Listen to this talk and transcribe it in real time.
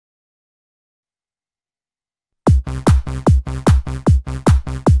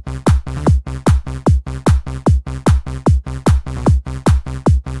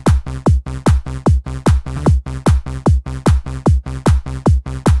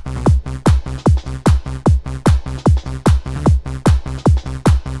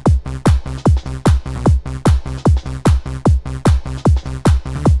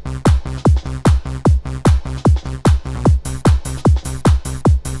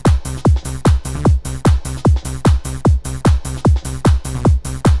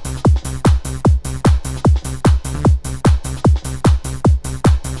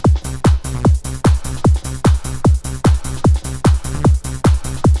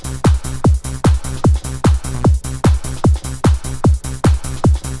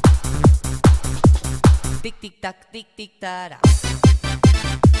tic tac, tic tic tara.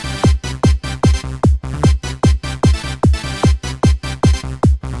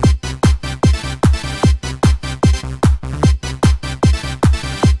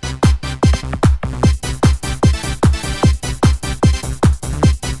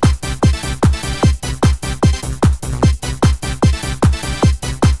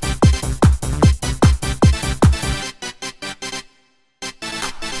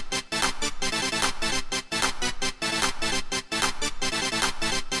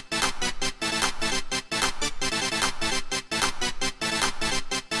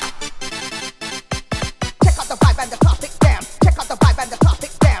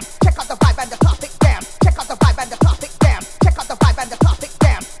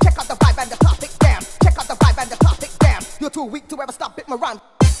 Too weak to ever stop it, my rhyme.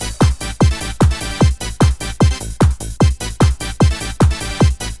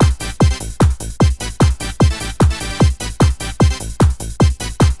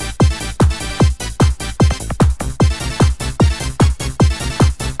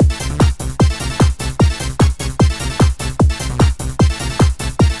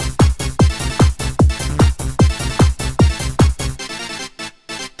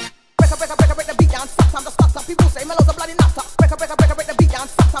 Break the beat down, sometimes the stop, people say mellows are bloody nata. Break the beat down,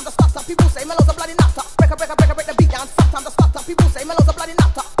 sometimes the stop, people say mellows are bloody nata. Break the beat down, sometimes the stop, people say mellows are bloody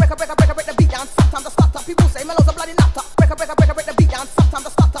nata. Break the beat down, sometimes the stop, people say mellows are bloody nata. Break the beat down, sometimes the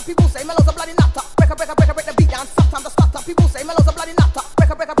stop, people say mellows are bloody nata. Break the beat down, sometimes the stop, people say mellows are bloody nata.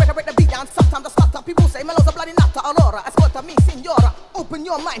 Break the beat down, sometimes the stop, people say mellows are bloody nata. Allora, ascolta me, signora, open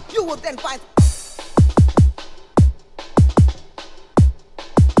your mind, you will then find.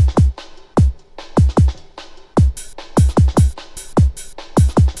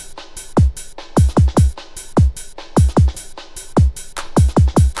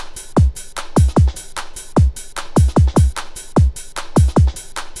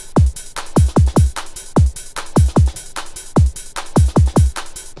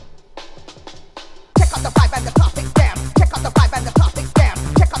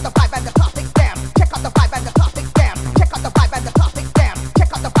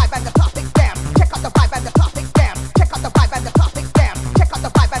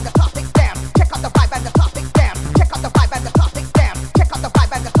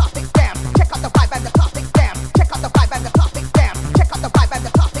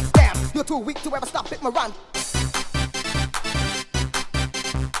 Too weak to ever stop it, my rhyme.